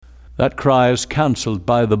That cry is cancelled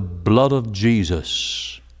by the blood of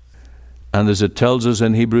Jesus. And as it tells us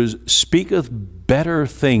in Hebrews, speaketh better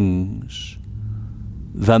things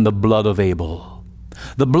than the blood of Abel.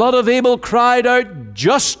 The blood of Abel cried out,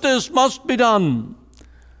 justice must be done.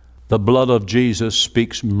 The blood of Jesus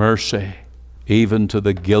speaks mercy, even to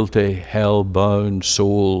the guilty, hell-bound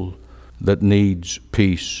soul that needs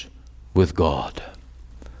peace with God.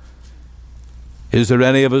 Is there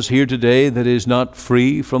any of us here today that is not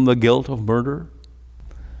free from the guilt of murder?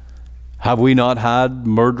 Have we not had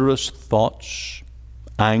murderous thoughts,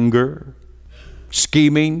 anger,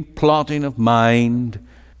 scheming, plotting of mind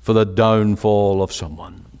for the downfall of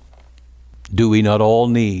someone? Do we not all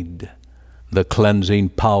need the cleansing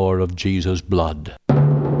power of Jesus' blood?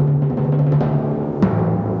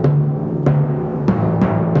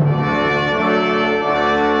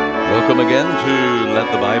 Welcome again to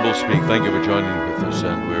Let the Bible Speak. Thank you for joining with us.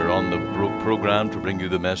 And we're on the program to bring you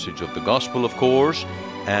the message of the gospel, of course.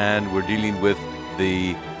 And we're dealing with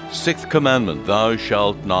the sixth commandment, thou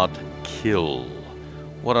shalt not kill.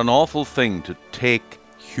 What an awful thing to take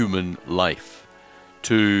human life,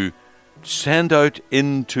 to send out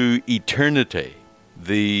into eternity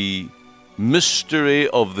the mystery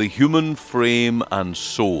of the human frame and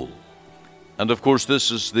soul. And of course,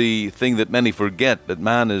 this is the thing that many forget, that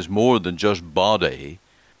man is more than just body.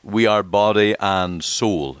 We are body and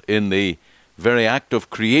soul. In the very act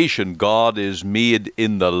of creation, God is made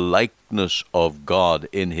in the likeness of God,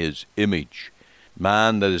 in his image.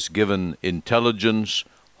 Man that is given intelligence,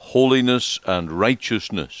 holiness, and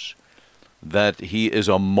righteousness, that he is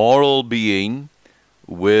a moral being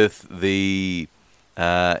with the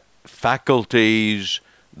faculties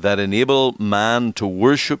that enable man to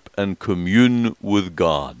worship and commune with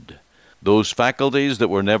God. Those faculties that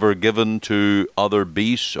were never given to other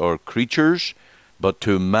beasts or creatures, but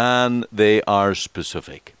to man they are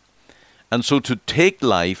specific. And so to take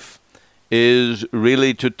life is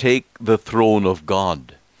really to take the throne of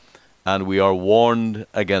God. And we are warned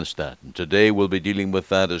against that. And today we'll be dealing with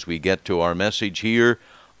that as we get to our message here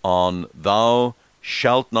on Thou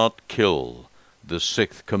shalt not kill, the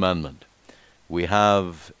sixth commandment. We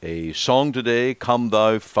have a song today, Come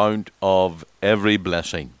Thou Fount of Every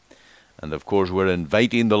Blessing. And of course we're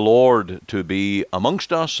inviting the Lord to be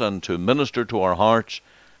amongst us and to minister to our hearts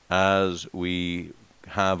as we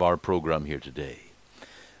have our program here today.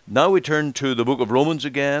 Now we turn to the book of Romans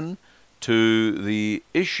again, to the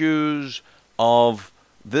issues of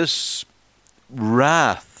this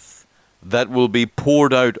wrath that will be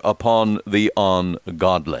poured out upon the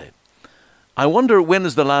ungodly. I wonder, when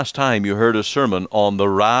is the last time you heard a sermon on the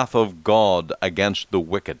wrath of God against the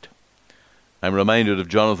wicked? I'm reminded of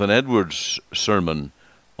Jonathan Edwards' sermon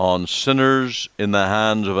on sinners in the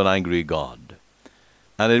hands of an angry God.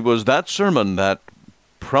 And it was that sermon that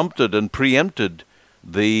prompted and preempted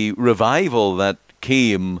the revival that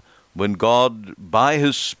came when God, by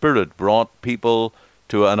his Spirit, brought people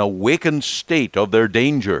to an awakened state of their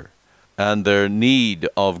danger and their need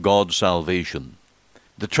of God's salvation.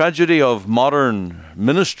 The tragedy of modern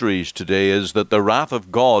ministries today is that the wrath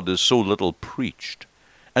of God is so little preached.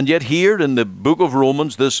 And yet here in the book of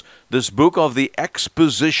Romans, this book of the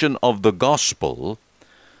exposition of the gospel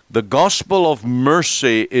of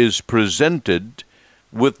mercy is presented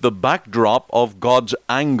with the backdrop of God's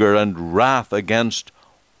anger and wrath against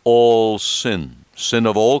all sin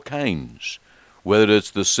of all kinds, whether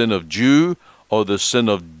it's the sin of Jew or the sin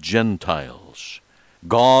of Gentiles.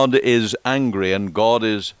 God is angry and God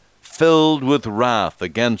is filled with wrath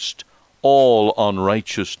against all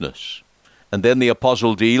unrighteousness. And then the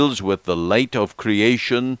apostle deals with the light of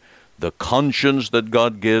creation, the conscience that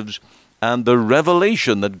God gives, and the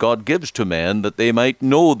revelation that God gives to men that they might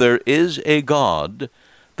know there is a God,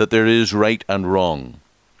 that there is right and wrong.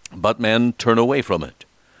 But men turn away from it.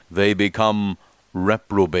 They become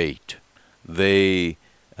reprobate. They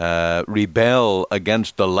rebel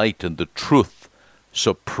against the light and the truth,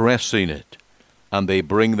 suppressing it, and they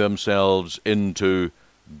bring themselves into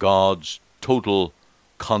God's total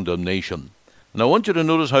condemnation. And I want you to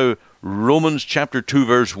notice how Romans chapter 2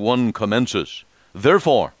 verse 1 commences.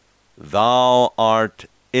 Therefore, thou art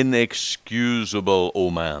inexcusable, O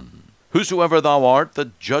man, whosoever thou art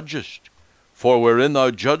that judgest. For wherein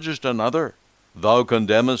thou judgest another, thou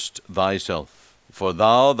condemnest thyself. For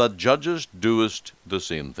thou that judgest doest the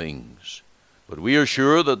same things. But we are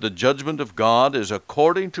sure that the judgment of God is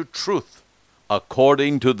according to truth,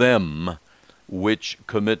 according to them which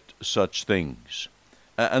commit such things.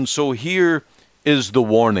 And so here is the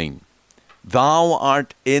warning. Thou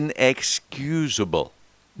art inexcusable.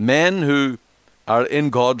 Men who are in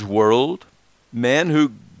God's world, men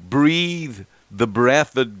who breathe the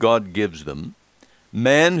breath that God gives them,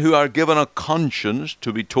 men who are given a conscience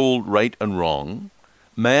to be told right and wrong,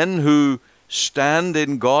 men who stand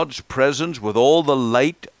in God's presence with all the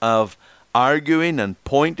light of arguing and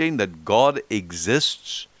pointing that God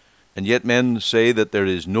exists, and yet men say that there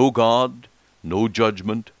is no God, no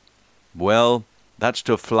judgment. Well, that's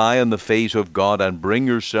to fly in the face of God and bring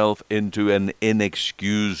yourself into an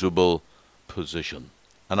inexcusable position.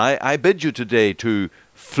 And I bid you today to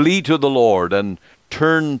flee to the Lord and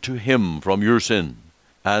turn to Him from your sin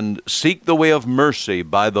and seek the way of mercy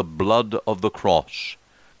by the blood of the cross.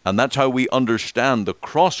 And that's how we understand the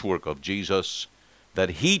cross work of Jesus, that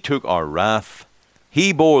He took our wrath,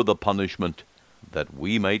 He bore the punishment, that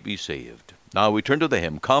we might be saved. Now we turn to the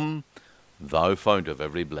hymn, Come, Thou Fount of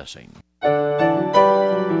Every Blessing.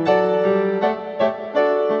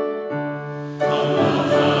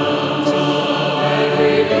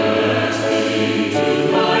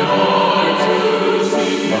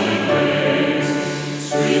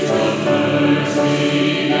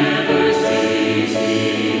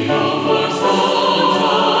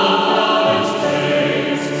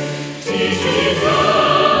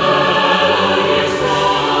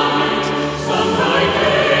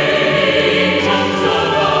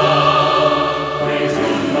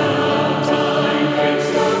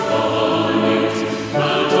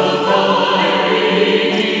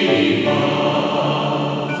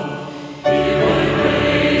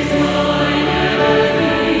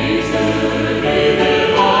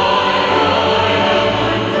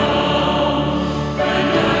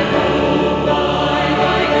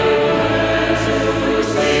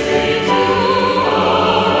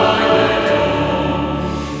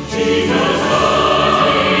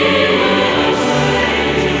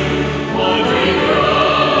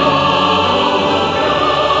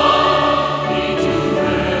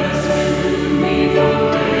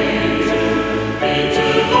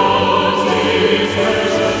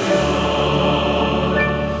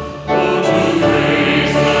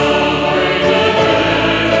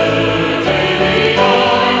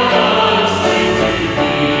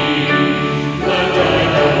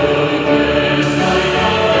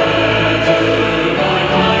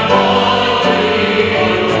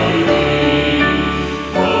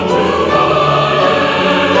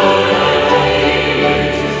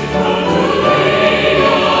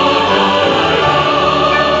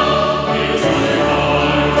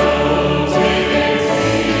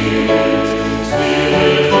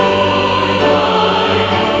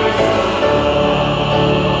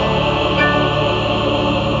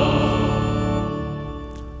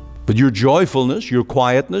 But your joyfulness, your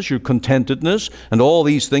quietness, your contentedness, and all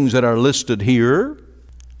these things that are listed here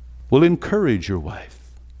will encourage your wife.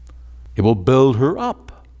 It will build her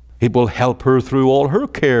up. It will help her through all her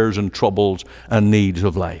cares and troubles and needs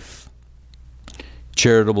of life.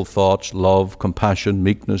 Charitable thoughts, love, compassion,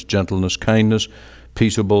 meekness, gentleness, kindness,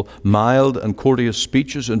 peaceable, mild and courteous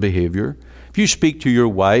speeches and behavior. If you speak to your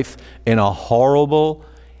wife in a horrible,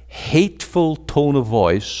 hateful tone of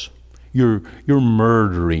voice, you're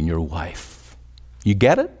murdering your wife. You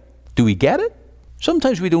get it? Do we get it?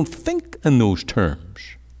 Sometimes we don't think in those terms.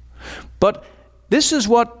 But this is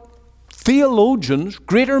what theologians,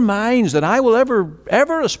 greater minds than I will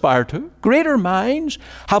ever aspire to, greater minds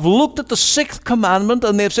have looked at the sixth commandment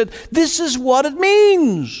and they've said, this is what it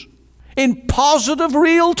means in positive,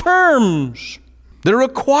 real terms. The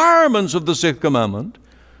requirements of the sixth commandment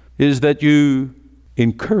is that you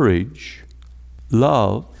encourage,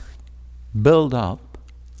 love, build up,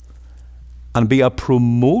 and be a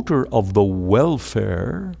promoter of the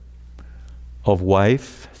welfare of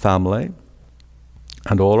wife, family,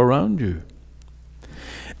 and all around you.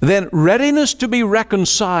 Then readiness to be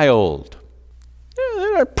reconciled.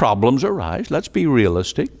 Problems arise. Let's be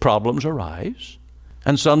realistic. Problems arise.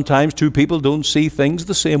 And sometimes two people don't see things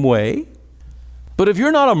the same way. But if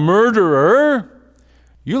you're not a murderer,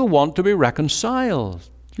 you'll want to be reconciled.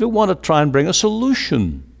 You'll want to try and bring a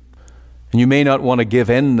solution. And you may not want to give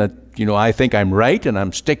in that, I think I'm right and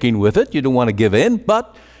I'm sticking with it. You don't want to give in.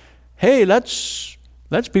 But, hey, let's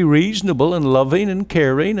be reasonable and loving and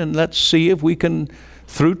caring, and let's see if we can,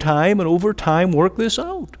 through time and over time, work this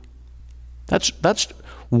out. That's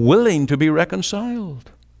willing to be reconciled.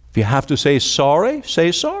 If you have to say sorry,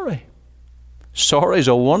 say sorry. Sorry is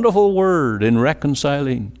a wonderful word in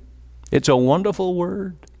reconciling. It's a wonderful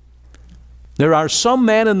word. There are some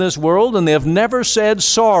men in this world, and they have never said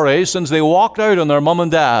sorry since they walked out on their mom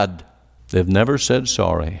and dad. They've never said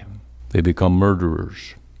sorry. They become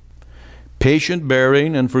murderers. Patient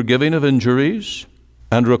bearing and forgiving of injuries,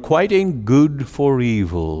 and requiting good for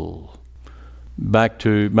evil. Back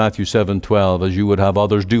to Matthew 7:12, as you would have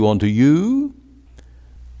others do unto you,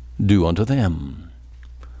 do unto them.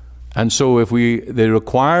 And so the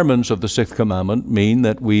requirements of the sixth commandment mean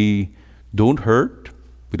that we don't hurt,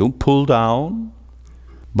 we don't pull down,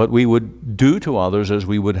 but we would do to others as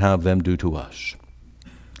we would have them do to us.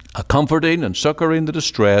 Comforting and succoring the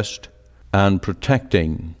distressed, and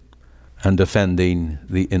protecting and defending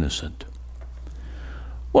the innocent.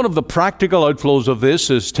 One of the practical outflows of this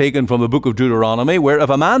is taken from the book of Deuteronomy, where if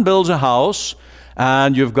a man builds a house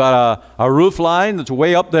and you've got a roof line that's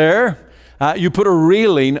way up there, you put a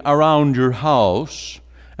railing around your house.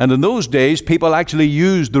 And in those days, people actually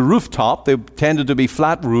used the rooftop. They tended to be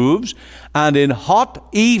flat roofs. And in hot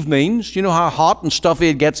evenings, you know how hot and stuffy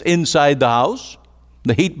it gets inside the house?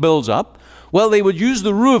 The heat builds up. Well, they would use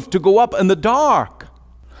the roof to go up in the dark.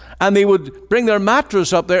 And they would bring their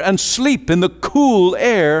mattress up there and sleep in the cool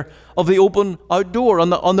air of the open outdoor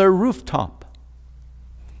on their rooftop.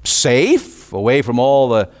 Safe, away from all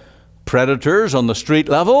the predators on the street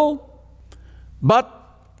level. But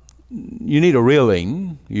you need a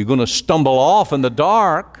railing. You're going to stumble off in the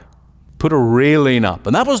dark. Put a railing up.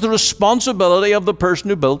 And that was the responsibility of the person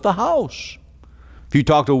who built the house. If you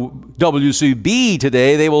talk to WCB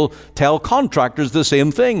today, they will tell contractors the same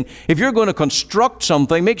thing. If you're going to construct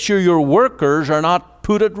something, make sure your workers are not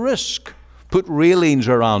put at risk. Put railings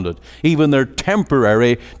around it. Even they're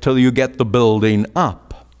temporary till you get the building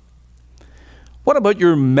up. What about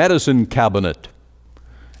your medicine cabinet?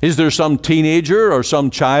 Is there some teenager or some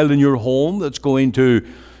child in your home that's going to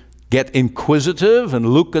get inquisitive and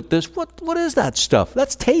look at this? What is that stuff?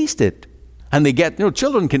 Let's taste it. And they get,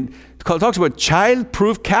 children talks about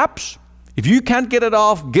child-proof caps. If you can't get it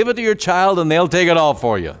off, give it to your child and they'll take it off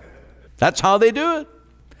for you. That's how they do it.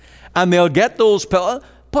 And they'll get those pills.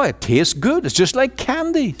 Boy, it tastes good. It's just like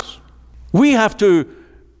candies. We have to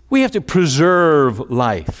preserve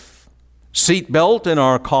life. Seatbelt in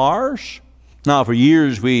our cars. Now, for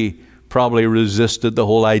years we probably resisted the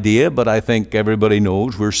whole idea, but I think everybody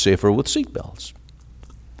knows we're safer with seatbelts.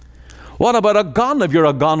 What about a gun? If you're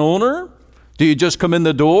a gun owner, do you just come in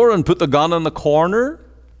the door and put the gun in the corner?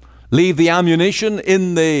 Leave the ammunition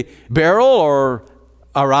in the barrel or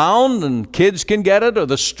around and kids can get it or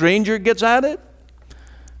the stranger gets at it?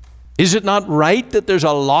 Is it not right that there's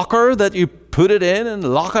a locker that you put it in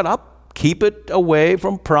and lock it up? Keep it away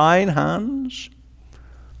from prying hands?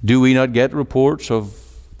 Do we not get reports of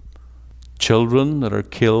children that are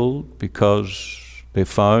killed because they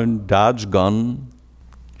found dad's gun,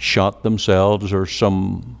 shot themselves or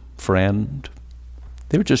some friend?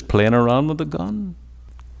 They were just playing around with the gun.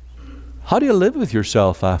 How do you live with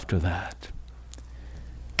yourself after that?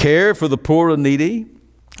 Care for the poor and needy.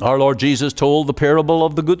 Our Lord Jesus told the parable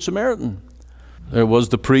of the Good Samaritan. There was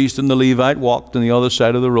the priest and the Levite walked on the other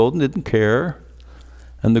side of the road and didn't care.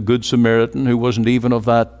 And the Good Samaritan, who wasn't even of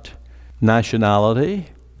that nationality,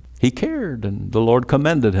 he cared, and the Lord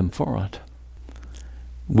commended him for it.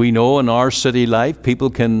 We know in our city life,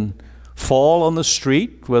 people can fall on the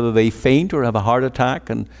street, whether they faint or have a heart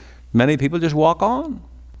attack, and many people just walk on.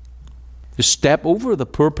 Just step over the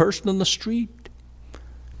poor person in the street.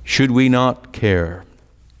 Should we not care?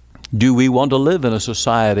 Do we want to live in a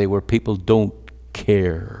society where people don't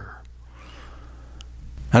care?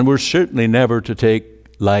 And we're certainly never to take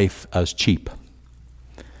life as cheap.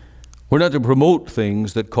 We're not to promote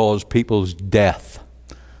things that cause people's death.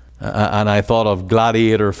 And I thought of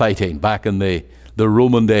gladiator fighting back in the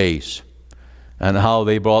Roman days, and how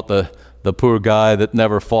they brought the poor guy that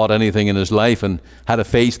never fought anything in his life and had to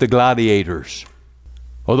face the gladiators.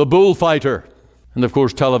 Or the bullfighter. And of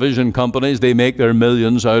course, television companies, they make their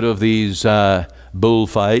millions out of these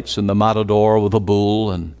bullfights, and the matador with a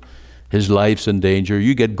bull, and his life's in danger.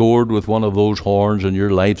 You get gored with one of those horns and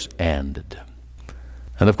your life's ended.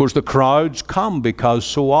 And of course the crowds come because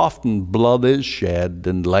so often blood is shed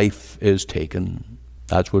and life is taken.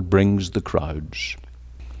 That's what brings the crowds.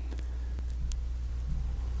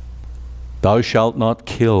 Thou shalt not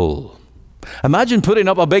kill. Imagine putting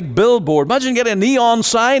up a big billboard. Imagine getting a neon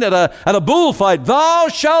sign at a bullfight. Thou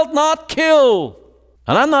shalt not kill.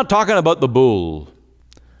 And I'm not talking about the bull.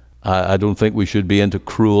 I don't think we should be into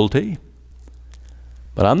cruelty.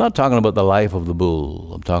 But I'm not talking about the life of the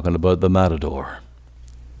bull. I'm talking about the matador.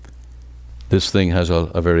 This thing has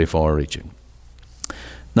a very far-reaching.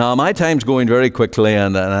 Now, my time's going very quickly,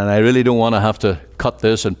 and I really don't want to have to cut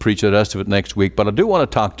this and preach the rest of it next week, but I do want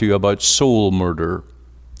to talk to you about soul murder.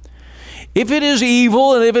 If it is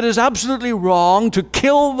evil and if it is absolutely wrong to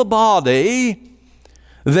kill the body,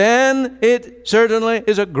 then it certainly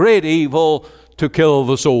is a great evil to kill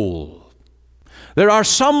the soul. There are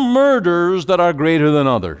some murders that are greater than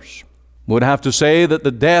others. would have to say that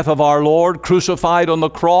the death of our Lord, crucified on the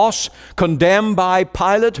cross, condemned by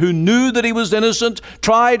Pilate, who knew that he was innocent,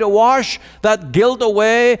 tried to wash that guilt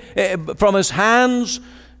away from his hands.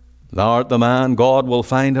 Thou art the man, God will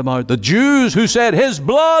find him out. The Jews who said, his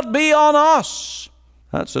blood be on us.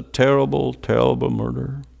 That's a terrible, terrible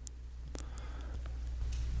murder.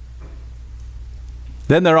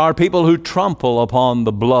 Then there are people who trample upon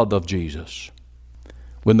the blood of Jesus.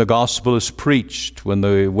 When the gospel is preached, when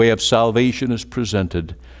the way of salvation is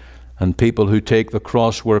presented, and people who take the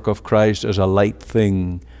cross work of Christ as a light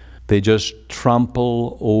thing, they just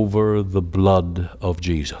trample over the blood of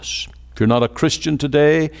Jesus. If you're not a Christian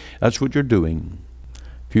today, that's what you're doing.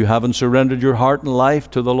 If you haven't surrendered your heart and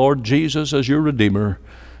life to the Lord Jesus as your Redeemer,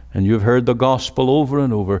 and you've heard the gospel over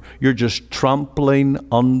and over, you're just trampling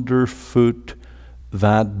underfoot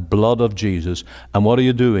that blood of Jesus. And what are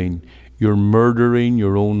you doing? You're murdering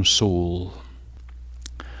your own soul.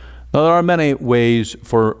 Now, there are many ways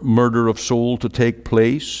for murder of soul to take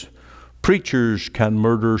place. Preachers can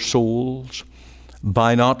murder souls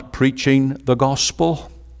by not preaching the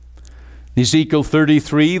gospel. Ezekiel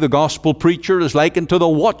 33, the gospel preacher is likened to the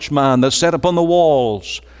watchman that's set upon the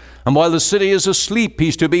walls. And while the city is asleep,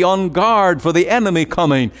 he's to be on guard for the enemy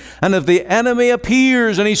coming. And if the enemy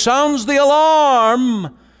appears and he sounds the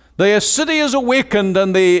alarm, the city is awakened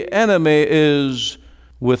and the enemy is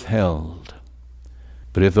withheld.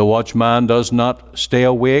 But if the watchman does not stay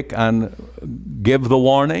awake and give the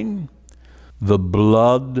warning, the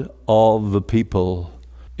blood of the people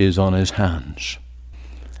is on his hands.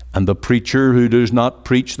 And the preacher who does not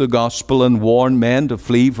preach the gospel and warn men to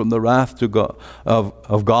flee from the wrath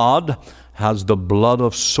of God has the blood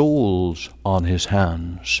of souls on his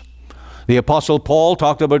hands. The Apostle Paul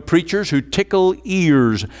talked about preachers who tickle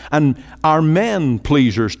ears and are men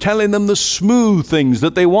pleasers, telling them the smooth things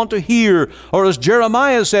that they want to hear. Or as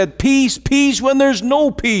Jeremiah said, peace, peace when there's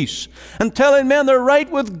no peace. And telling men they're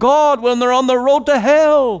right with God when they're on the road to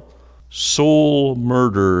hell. Soul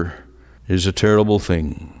murder is a terrible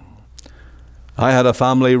thing. I had a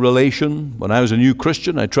family relation. When I was a new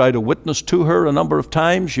Christian, I tried to witness to her a number of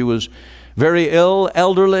times. She was very ill,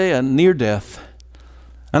 elderly, and near death.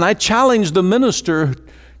 And I challenged the minister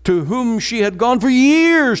to whom she had gone for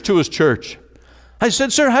years to his church. I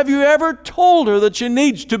said, sir, have you ever told her that she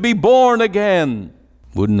needs to be born again?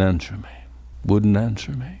 Wouldn't answer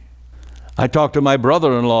me. I talked to my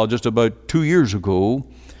brother-in-law just about 2 years ago.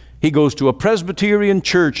 He goes to a Presbyterian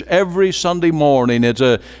church every Sunday morning. It's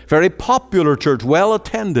a very popular church, well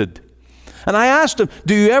attended. And I asked him,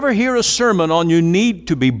 do you ever hear a sermon on you need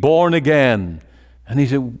to be born again? And he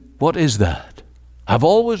said, what is that? I've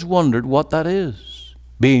always wondered what that is,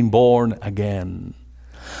 being born again.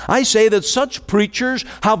 I say that such preachers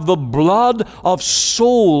have the blood of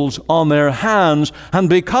souls on their hands and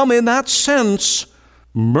become, in that sense,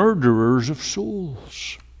 murderers of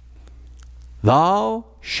souls. Thou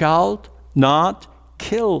shalt not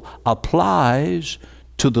kill applies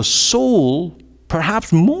to the soul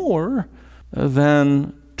perhaps more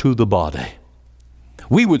than to the body.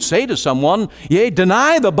 We would say to someone, yea,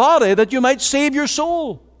 deny the body that you might save your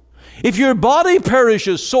soul. If your body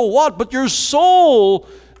perishes, so what? But your soul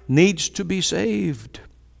needs to be saved.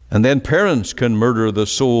 And then parents can murder the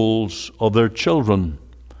souls of their children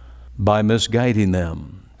by misguiding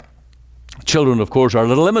them. Children, of course, are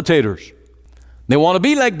little imitators. They want to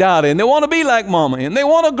be like daddy, and they want to be like mommy, and they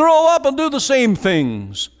want to grow up and do the same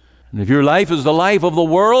things. And if your life is the life of the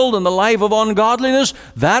world and the life of ungodliness,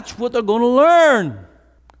 that's what they're going to learn.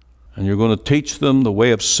 And you're going to teach them the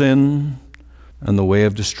way of sin and the way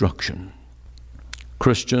of destruction.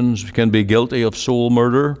 Christians can be guilty of soul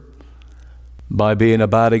murder by being a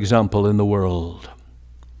bad example in the world.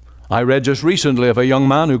 I read just recently of a young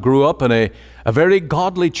man who grew up in a very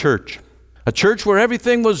godly church. A church where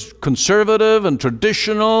everything was conservative and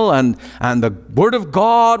traditional and the Word of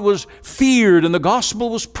God was feared and the gospel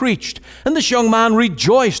was preached. And this young man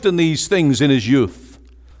rejoiced in these things in his youth.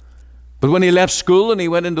 But when he left school and he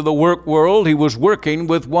went into the work world, he was working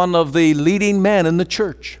with one of the leading men in the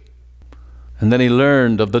church. And then he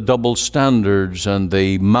learned of the double standards and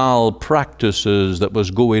the malpractices that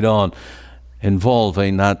was going on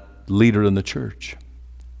involving that leader in the church.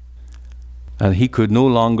 And he could no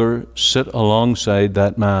longer sit alongside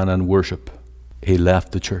that man and worship. He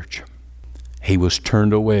left the church. He was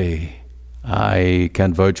turned away. I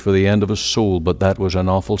can't vouch for the end of his soul, but that was an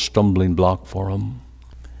awful stumbling block for him.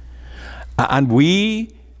 And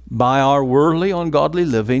we, by our worldly, ungodly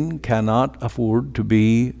living, cannot afford to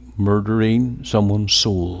be murdering someone's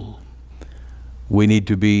soul. We need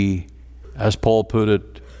to be, as Paul put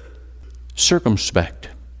it, circumspect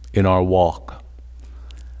in our walk.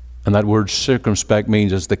 And that word circumspect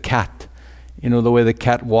means as the cat. You know, the way the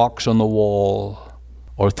cat walks on the wall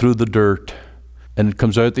or through the dirt, and it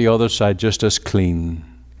comes out the other side just as clean.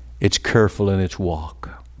 It's careful in its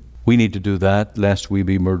walk. We need to do that, lest we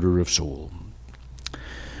be murderer of soul.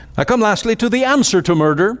 I come lastly to the answer to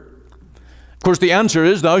murder. Of course, the answer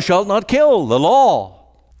is, thou shalt not kill, the law.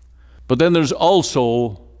 But then there's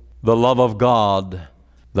also the love of God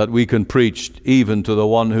that we can preach even to the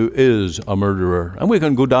one who is a murderer. And we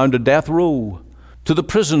can go down to death row, to the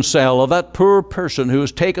prison cell of that poor person who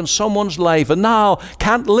has taken someone's life and now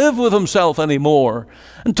can't live with himself anymore,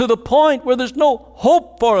 and to the point where there's no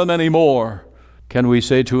hope for him anymore. Can we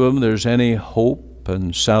say to him, there's any hope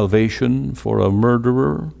and salvation for a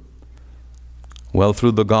murderer? Well,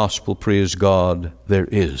 through the gospel, praise God, there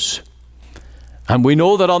is. And we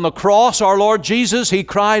know that on the cross, our Lord Jesus, he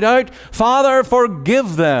cried out, Father,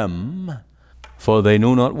 forgive them, for they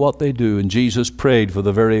know not what they do. And Jesus prayed for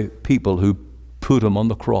the very people who put him on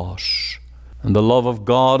the cross. And the love of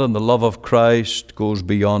God and the love of Christ goes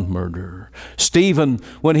beyond murder. Stephen,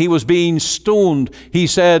 when he was being stoned, he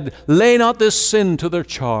said, lay not this sin to their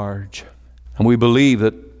charge. And we believe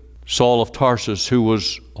that Saul of Tarsus, who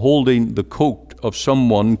was holding the coat of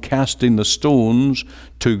someone casting the stones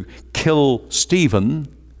to kill Stephen,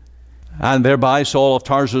 and thereby Saul of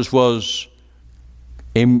Tarsus was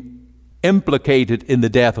implicated in the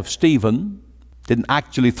death of Stephen, didn't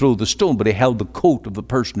actually throw the stone, but he held the coat of the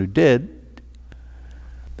person who did,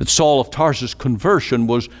 that Saul of Tarsus' conversion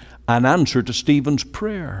was an answer to Stephen's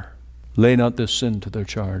prayer. Lay not this sin to their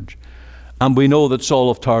charge. And we know that Saul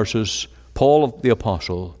of Tarsus, Paul the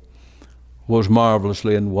Apostle, was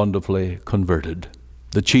marvelously and wonderfully converted.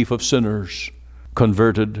 The chief of sinners,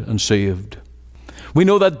 converted and saved. We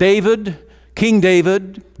know that David, King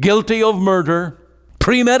David, guilty of murder,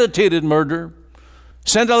 premeditated murder,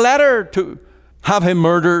 sent a letter to have him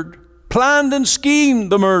murdered, planned and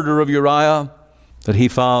schemed the murder of Uriah, that he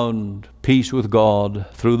found peace with God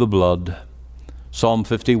through the blood. Psalm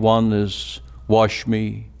 51 is, wash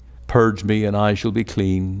me, purge me, and I shall be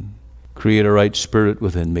clean. Create a right spirit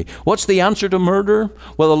within me. What's the answer to murder?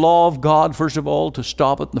 Well, the law of God, first of all, to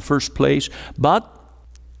stop it in the first place, but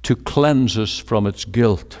to cleanse us from its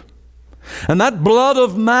guilt. And that blood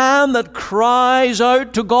of man that cries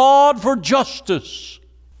out to God for justice,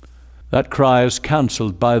 that cry is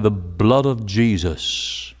cancelled by the blood of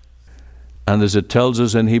Jesus. And as it tells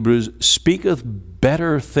us in Hebrews, speaketh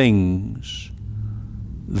better things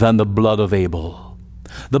than the blood of Abel.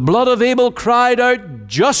 The blood of Abel cried out,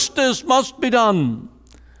 justice must be done.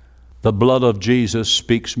 The blood of Jesus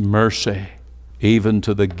speaks mercy, even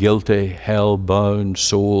to the guilty, hell-bound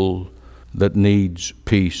soul that needs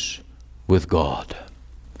peace with God.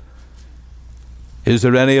 Is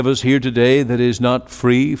there any of us here today that is not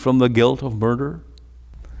free from the guilt of murder?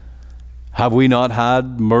 Have we not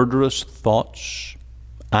had murderous thoughts,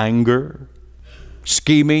 anger,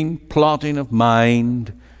 scheming, plotting of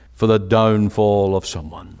mind for the downfall of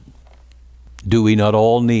someone? Do we not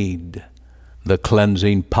all need the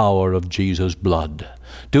cleansing power of Jesus' blood?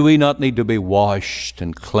 Do we not need to be washed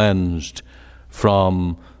and cleansed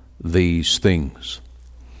from these things?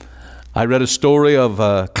 I read a story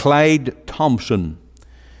of Clyde Thompson.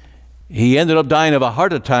 He ended up dying of a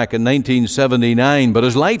heart attack in 1979, but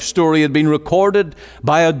his life story had been recorded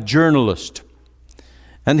by a journalist.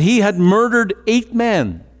 And he had murdered 8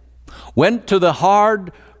 men, went to the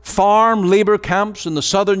hard farm labor camps in the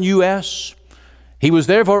southern U.S. He was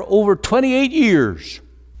there for over 28 years.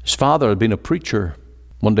 His father had been a preacher.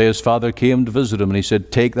 One day his father came to visit him and he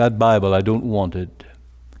said, take that Bible, I don't want it.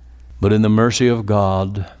 But in the mercy of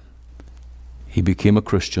God, he became a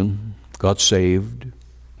Christian, got saved.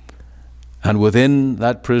 And within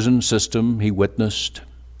that prison system, he witnessed.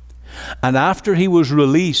 And after he was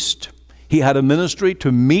released, he had a ministry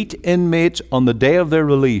to meet inmates on the day of their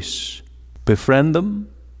release, befriend them,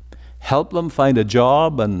 help them find a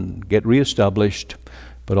job and get reestablished,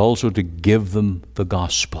 but also to give them the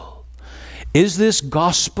gospel. Is this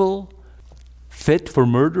gospel fit for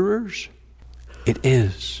murderers? It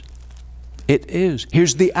is. It is.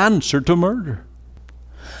 Here's the answer to murder.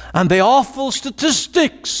 And the awful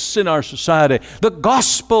statistics in our society. The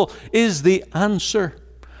gospel is the answer.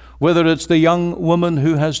 Whether it's the young woman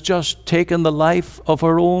who has just taken the life of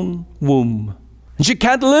her own womb, and she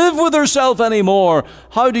can't live with herself anymore.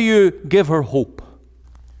 How do you give her hope?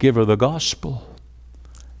 Give her the gospel.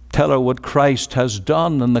 Tell her what Christ has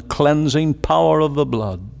done and the cleansing power of the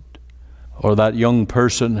blood. Or that young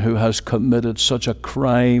person who has committed such a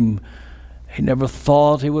crime he never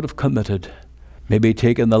thought he would have committed. Maybe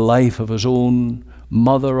taken the life of his own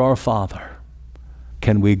mother or father.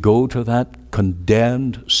 Can we go to that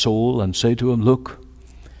condemned soul and say to him, look,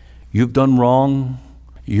 you've done wrong,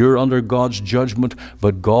 you're under God's judgment,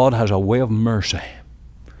 but God has a way of mercy.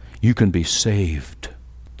 You can be saved.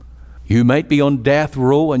 You might be on death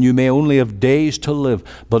row and you may only have days to live,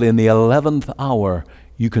 but in the 11th hour,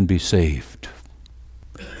 you can be saved.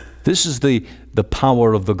 This is the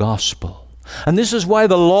power of the gospel. And this is why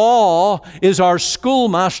the law is our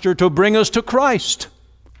schoolmaster to bring us to Christ.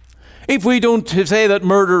 If we don't say that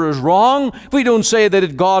murder is wrong, if we don't say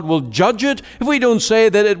that God will judge it, if we don't say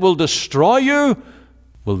that it will destroy you,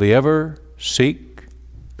 will they ever seek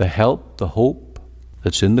the help, the hope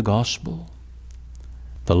that's in the gospel?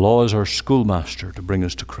 The law is our schoolmaster to bring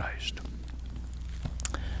us to Christ.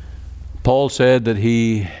 Paul said that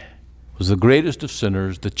he was the greatest of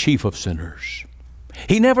sinners, the chief of sinners.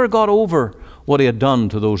 He never got over what he had done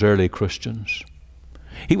to those early Christians.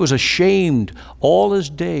 He was ashamed all his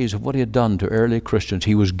days of what he had done to early Christians.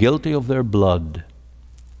 He was guilty of their blood.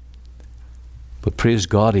 But praise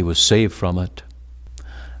God, he was saved from it.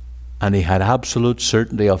 And he had absolute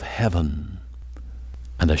certainty of heaven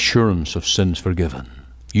and assurance of sins forgiven.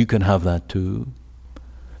 You can have that too.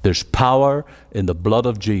 There's power in the blood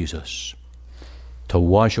of Jesus to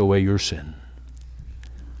wash away your sin,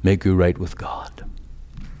 make you right with God.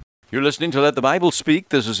 You're listening to Let the Bible Speak.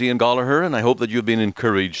 This is Ian Gallagher, and I hope that you've been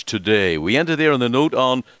encouraged today. We ended there on the note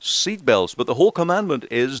on seatbelts, but the whole commandment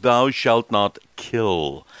is thou shalt not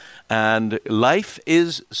kill. And life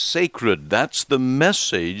is sacred. That's the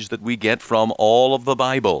message that we get from all of the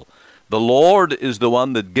Bible. The Lord is the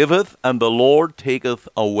one that giveth, and the Lord taketh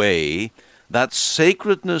away. That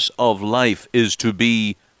sacredness of life is to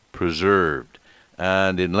be preserved.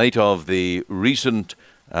 And in light of the recent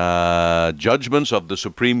judgments of the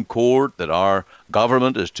Supreme Court that our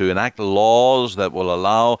government is to enact laws that will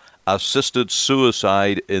allow assisted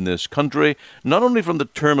suicide in this country, not only from the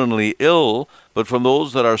terminally ill, but from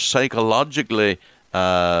those that are psychologically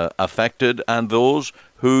affected and those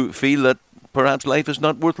who feel that perhaps life is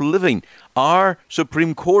not worth living. Our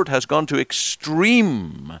Supreme Court has gone to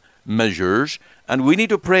extreme measures, and we need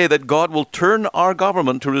to pray that God will turn our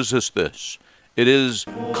government to resist this. It is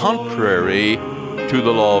contrary to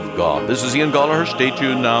the law of God. This is Ian Gallagher. Stay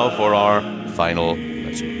tuned now for our final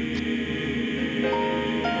message.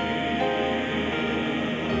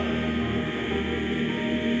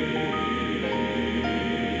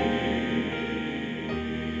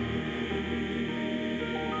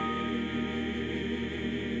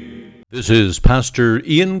 This is Pastor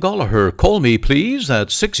Ian Gallagher. Call me, please, at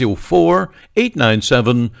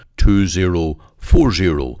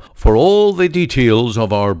 604-897-2040. For all the details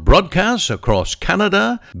of our broadcasts across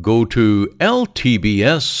Canada, go to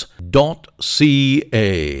ltbs.ca.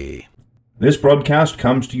 This broadcast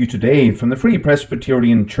comes to you today from the Free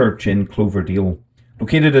Presbyterian Church in Cloverdale,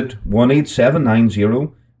 located at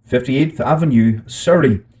 18790 58th Avenue,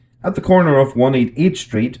 Surrey, at the corner of 188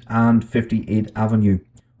 Street and 58th Avenue.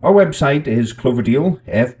 Our website is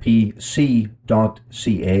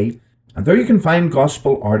cloverdalefpc.ca, and there you can find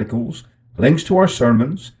gospel articles, links to our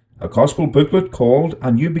sermons, a gospel booklet called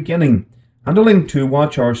A New Beginning, and a link to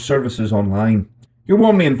watch our services online. You're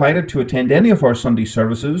warmly invited to attend any of our Sunday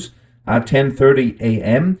services at 10:30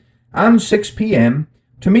 a.m. and 6 p.m.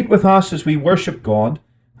 to meet with us as we worship God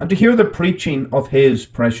and to hear the preaching of His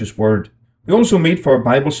precious Word. We also meet for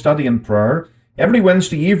Bible study and prayer every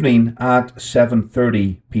Wednesday evening at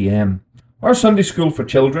 7:30 p.m. Our Sunday School for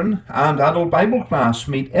Children and Adult Bible class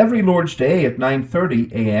meet every Lord's Day at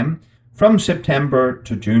 9:30 a.m. from September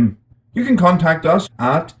to June. You can contact us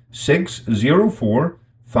at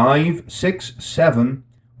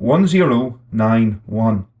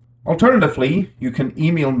 604-567-1091. Alternatively, you can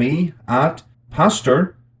email me at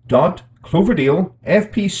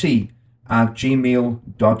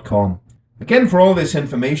pastor.cloverdalefpc@gmail.com. Again, for all this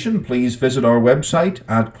information, please visit our website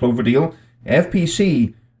at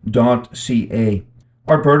cloverdalefpc.ca.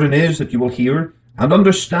 Our burden is that you will hear and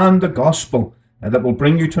understand the gospel that will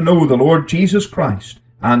bring you to know the Lord Jesus Christ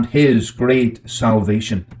and His great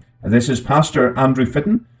salvation. This is Pastor Andrew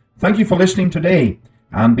Fitton. Thank you for listening today,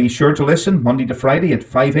 and be sure to listen Monday to Friday at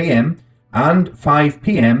 5 a.m. and 5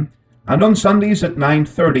 p.m. and on Sundays at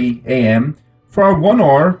 9:30 a.m. for our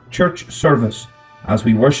 1-hour church service as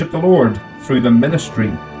we worship the Lord through the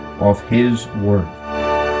ministry of His Word.